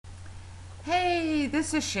Hey,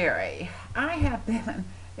 this is Sherrie.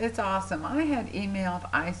 It's awesome. I had emailed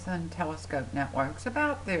ISON telescope networks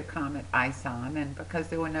about their comet ISON, and because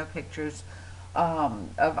there were no pictures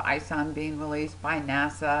of ISON being released by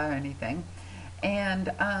NASA or anything. And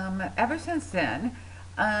ever since then,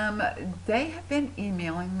 they have been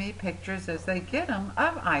emailing me pictures as they get them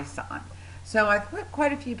of ISON. So I've put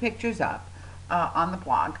quite a few pictures up on the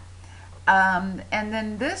blog. And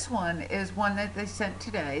then this one is one that they sent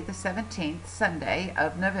today, the 17th, Sunday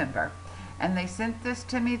of November. And they sent this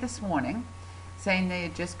to me this morning, saying they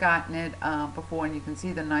had just gotten it before, and you can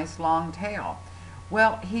see the nice long tail.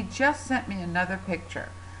 Well, he just sent me another picture.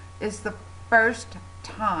 It's the first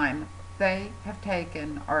time they have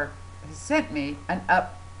taken or sent me an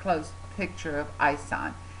up close picture of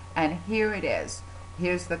ISON. And here it is.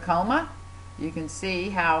 Here's the coma. You can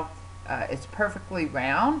see how it's perfectly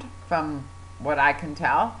round from what I can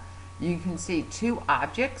tell. You can see two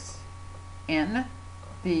objects in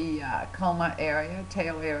the coma area,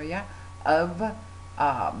 tail area of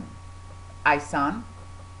ISON.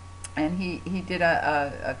 And he did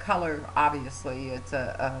a color, obviously, it's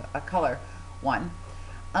a color one.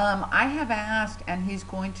 I have asked, and he's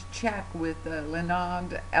going to check with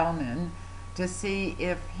Leonard Elman to see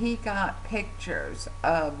if he got pictures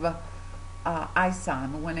of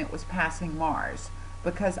ISON when it was passing Mars,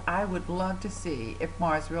 because I would love to see if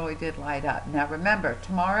Mars really did light up. Now remember,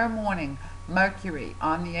 tomorrow morning, Mercury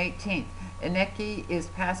on the 18th, Iniki is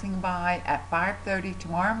passing by at 5:30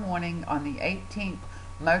 tomorrow morning on the 18th,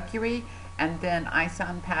 Mercury, and then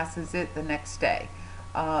ISON passes it the next day.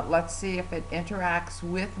 Let's see if it interacts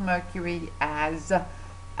with Mercury as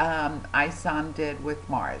ISON did with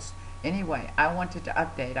Mars. Anyway, I wanted to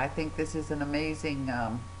update. I think this is an amazing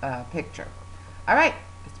picture. All right,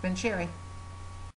 it's been Sherrie.